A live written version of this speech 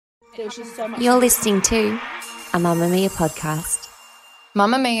there's just so much. You're listening to a Mamma Mia podcast.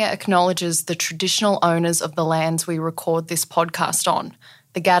 Mamma Mia acknowledges the traditional owners of the lands we record this podcast on,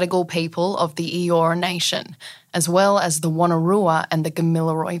 the Gadigal people of the Eora Nation, as well as the Wonnarua and the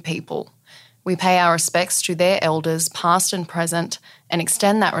Gamilaroi people. We pay our respects to their elders, past and present, and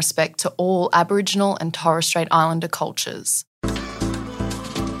extend that respect to all Aboriginal and Torres Strait Islander cultures.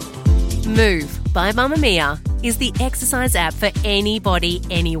 Move by Mamma Mia is the exercise app for anybody,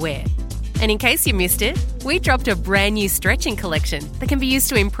 anywhere. And in case you missed it, we dropped a brand new stretching collection that can be used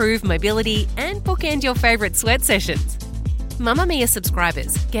to improve mobility and bookend your favourite sweat sessions. Mamma Mia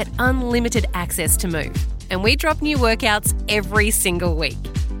subscribers get unlimited access to Move, and we drop new workouts every single week.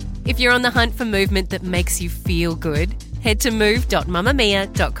 If you're on the hunt for movement that makes you feel good, head to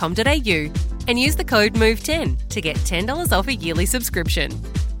move.mammamia.com.au and use the code MOVE10 to get $10 off a yearly subscription.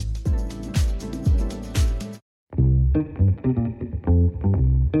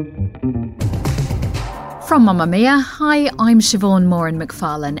 From Mamma Mia, hi, I'm Siobhan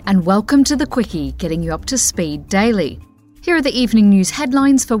Moran-McFarlane and welcome to The Quickie, getting you up to speed daily. Here are the evening news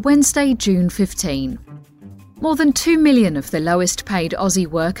headlines for Wednesday, June 15. More than 2 million of the lowest paid Aussie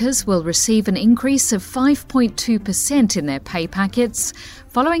workers will receive an increase of 5.2% in their pay packets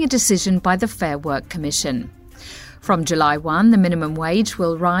following a decision by the Fair Work Commission. From July 1, the minimum wage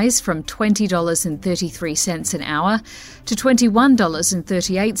will rise from $20.33 an hour to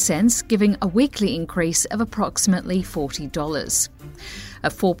 $21.38, giving a weekly increase of approximately $40. A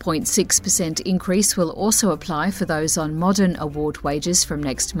 4.6% increase will also apply for those on modern award wages from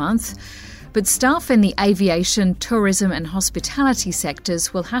next month, but staff in the aviation, tourism and hospitality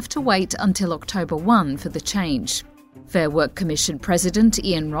sectors will have to wait until October 1 for the change. Fair Work Commission President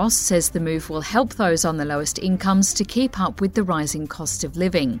Ian Ross says the move will help those on the lowest incomes to keep up with the rising cost of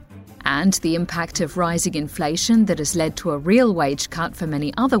living. And the impact of rising inflation that has led to a real wage cut for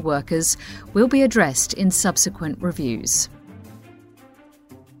many other workers will be addressed in subsequent reviews.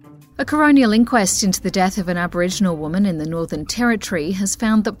 A coronial inquest into the death of an Aboriginal woman in the Northern Territory has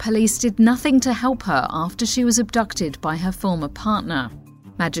found that police did nothing to help her after she was abducted by her former partner.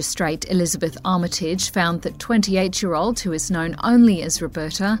 Magistrate Elizabeth Armitage found that 28-year-old, who is known only as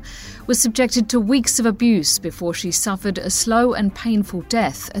Roberta, was subjected to weeks of abuse before she suffered a slow and painful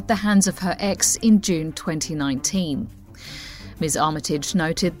death at the hands of her ex in June 2019. Ms Armitage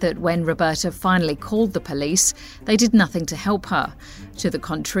noted that when Roberta finally called the police, they did nothing to help her. To the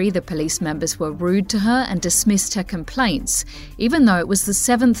contrary, the police members were rude to her and dismissed her complaints, even though it was the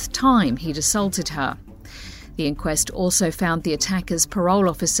 7th time he'd assaulted her. The inquest also found the attacker's parole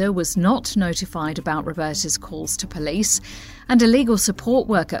officer was not notified about Roberta's calls to police, and a legal support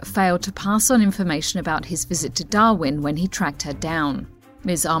worker failed to pass on information about his visit to Darwin when he tracked her down.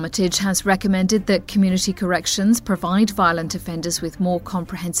 Ms Armitage has recommended that community corrections provide violent offenders with more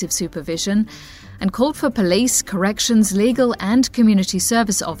comprehensive supervision and called for police, corrections, legal and community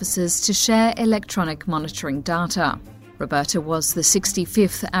service officers to share electronic monitoring data. Roberta was the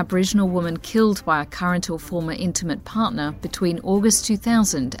 65th Aboriginal woman killed by a current or former intimate partner between August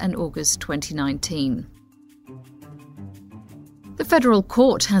 2000 and August 2019. The federal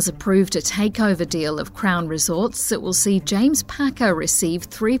court has approved a takeover deal of Crown Resorts that will see James Packer receive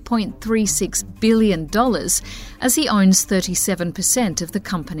 $3.36 billion as he owns 37% of the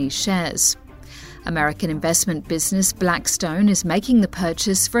company's shares. American investment business Blackstone is making the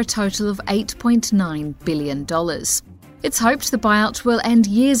purchase for a total of $8.9 billion. It's hoped the buyout will end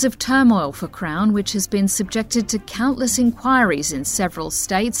years of turmoil for Crown, which has been subjected to countless inquiries in several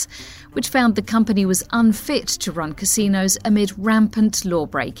states, which found the company was unfit to run casinos amid rampant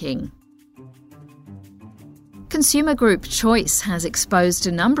law-breaking. Consumer group Choice has exposed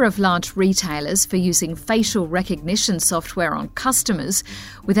a number of large retailers for using facial recognition software on customers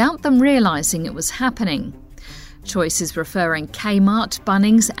without them realising it was happening. Choice is referring Kmart,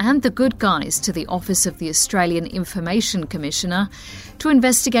 Bunnings and The Good Guys to the Office of the Australian Information Commissioner to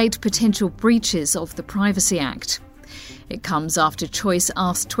investigate potential breaches of the Privacy Act. It comes after Choice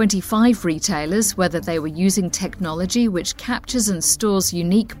asked 25 retailers whether they were using technology which captures and stores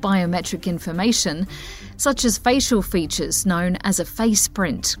unique biometric information, such as facial features known as a face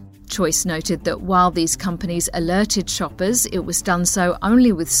print. Choice noted that while these companies alerted shoppers, it was done so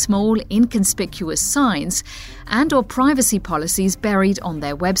only with small, inconspicuous signs and/or privacy policies buried on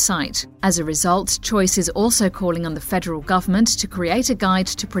their website. As a result, Choice is also calling on the federal government to create a guide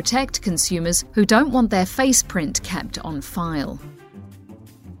to protect consumers who don't want their face print kept on file.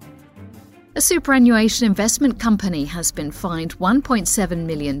 A superannuation investment company has been fined $1.7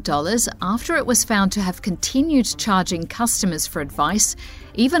 million after it was found to have continued charging customers for advice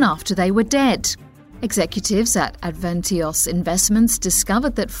even after they were dead. Executives at Adventios Investments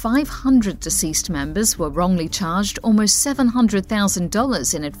discovered that 500 deceased members were wrongly charged almost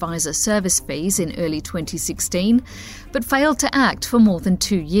 $700,000 in advisor service fees in early 2016, but failed to act for more than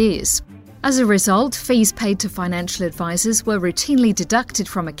 2 years. As a result, fees paid to financial advisors were routinely deducted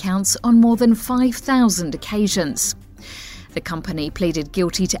from accounts on more than 5,000 occasions. The company pleaded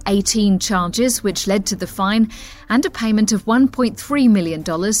guilty to 18 charges, which led to the fine and a payment of $1.3 million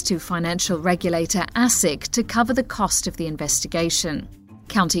to financial regulator ASIC to cover the cost of the investigation.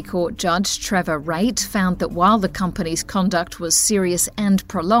 County Court Judge Trevor Raitt found that while the company's conduct was serious and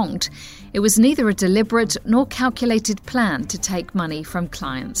prolonged, it was neither a deliberate nor calculated plan to take money from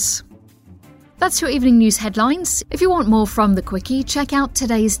clients. That's your evening news headlines. If you want more from The Quickie, check out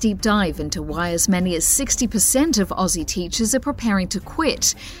today's deep dive into why as many as 60% of Aussie teachers are preparing to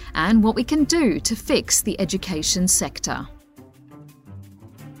quit and what we can do to fix the education sector.